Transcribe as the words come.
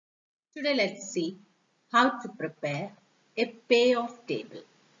Today let's see how to prepare a payoff table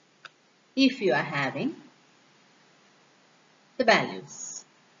if you are having the values.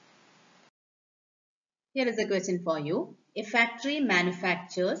 Here is a question for you. A factory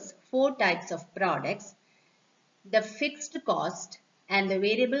manufactures 4 types of products. The fixed cost and the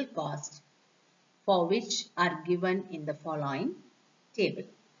variable cost for which are given in the following table.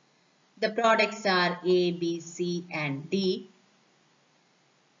 The products are A, B, C and D.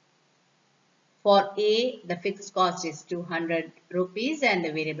 For A, the fixed cost is 200 rupees and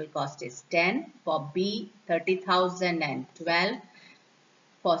the variable cost is 10. For B, 30,012.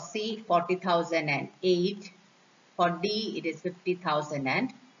 For C, 40,008. For D, it is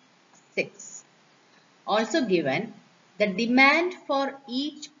 50,006. Also given, the demand for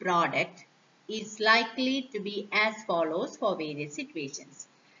each product is likely to be as follows for various situations.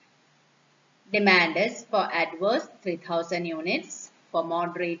 Demand is for adverse 3,000 units, for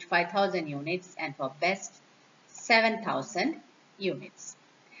moderate 5,000 units and for best 7,000 units.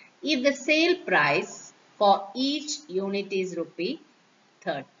 If the sale price for each unit is rupee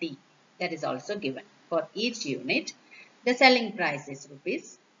 30, that is also given. For each unit, the selling price is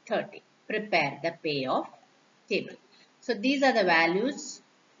rupees 30. Prepare the payoff table. So these are the values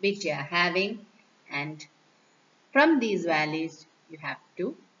which you are having, and from these values you have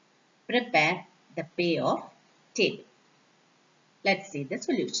to prepare the payoff table. Let's see the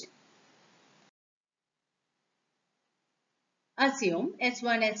solution. Assume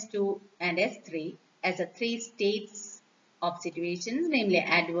S1, S2 and S3 as the 3 states of situations, namely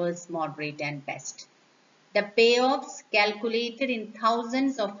adverse, moderate and best. The payoffs calculated in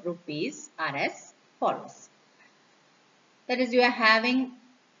thousands of rupees are as follows. That is, you are having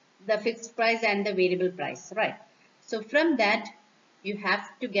the fixed price and the variable price, right? So from that you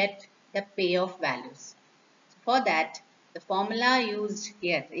have to get the payoff values. For that, the formula used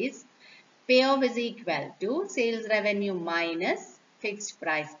here is payoff is equal to sales revenue minus fixed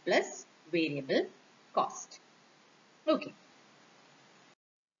price plus variable cost. Okay.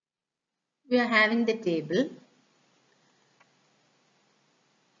 We are having the table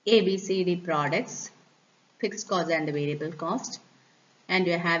A, B, C, D products, fixed cost and the variable cost, and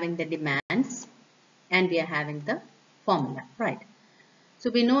we are having the demands and we are having the formula, right? So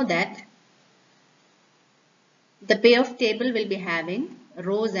we know that the payoff table will be having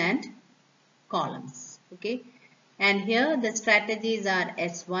rows and columns, okay? And here the strategies are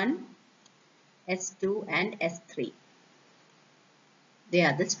S1, S2 and S3. They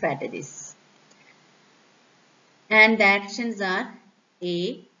are the strategies. And the actions are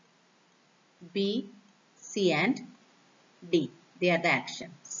A, B, C and D. They are the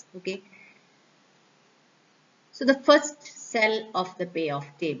actions, okay? So the first cell of the payoff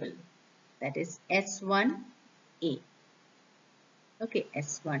table, that is S1A. Okay,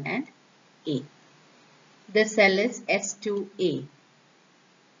 S1 and A. This cell is S2A.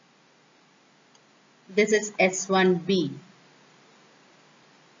 This is S1B.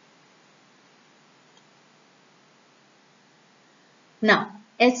 Now,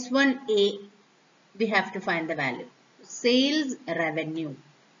 S1A, we have to find the value. Sales revenue.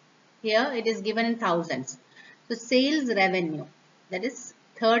 Here it is given in thousands. So, sales revenue, that is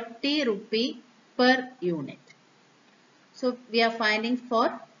 30 rupee per unit. So, we are finding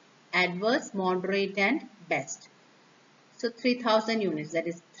for adverse, moderate and best. So, 3,000 units, that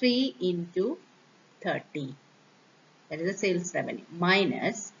is 3 into 30. That is the sales revenue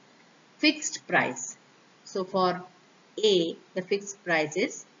minus fixed price. So, for A, the fixed price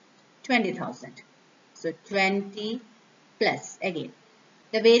is 20,000. So, 20 plus again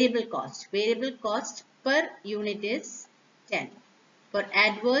the variable cost. Variable cost per unit is 10. For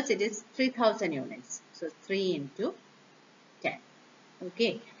adverse, it is 3,000 units. So, 3 into 10.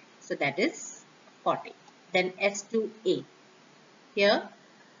 Okay. So, that is 40. Then S2A. Here,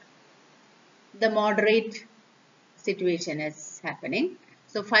 the moderate situation is happening.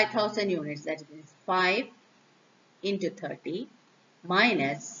 So, 5,000 units. That is 5 into 30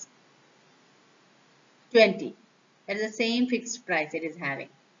 minus 20. That is the same fixed price it is having.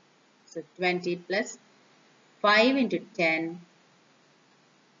 So 20 plus 5 into 10,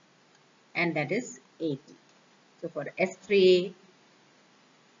 and that is 80. So for S3A,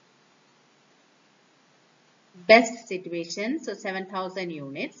 best situation, so 7,000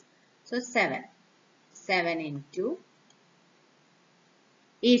 units. So 7 into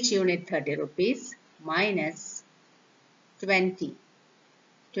each unit 30 rupees minus 20.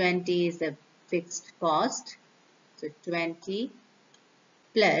 20 is the fixed cost. So 20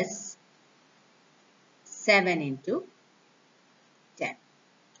 plus 7 into 10.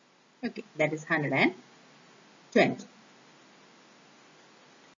 Okay, that is 120.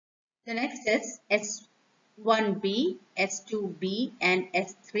 The next is S1B, S2B and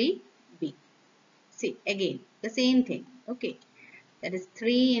S3B. See again the same thing. Okay. That is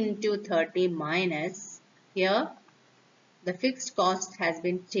 3 into 30 minus, here the fixed cost has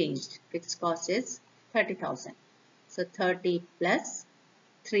been changed. Fixed cost is 30,000. So 30 plus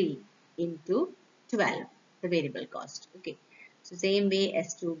 3 into 12, the variable cost. Okay. So same way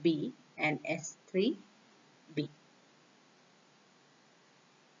S2B and S3B.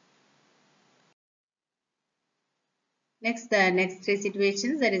 Next, the next three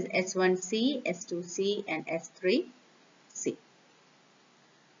situations, that is S1C, S2C and S3C.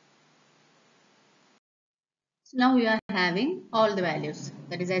 So now we are having all the values,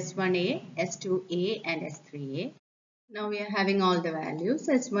 that is S1A, S2A and S3A. Now we are having all the values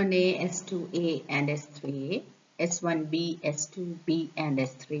S1A, S2A and S3A, S1B, S2B and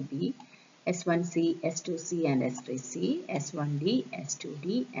S3B, S1C, S2C and S3C, S1D,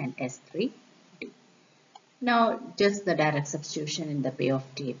 S2D and S3D. Now just the direct substitution in the payoff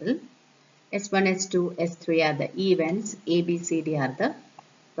table. S1, S2, S3 are the events, A, B, C, D are the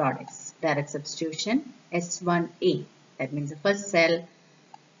products. Direct substitution S1A, that means the first cell,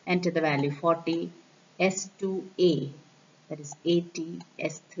 enter the value 40, S2A, that is 80,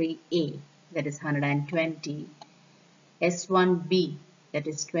 S3A, that is 120, S1B, that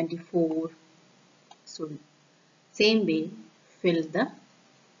is 24. So same way fill the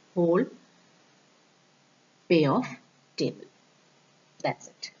whole payoff table. That's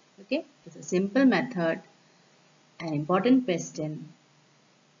it. Okay, it's a simple method, an important question.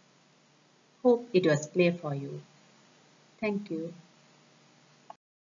 Hope it was clear for you. Thank you.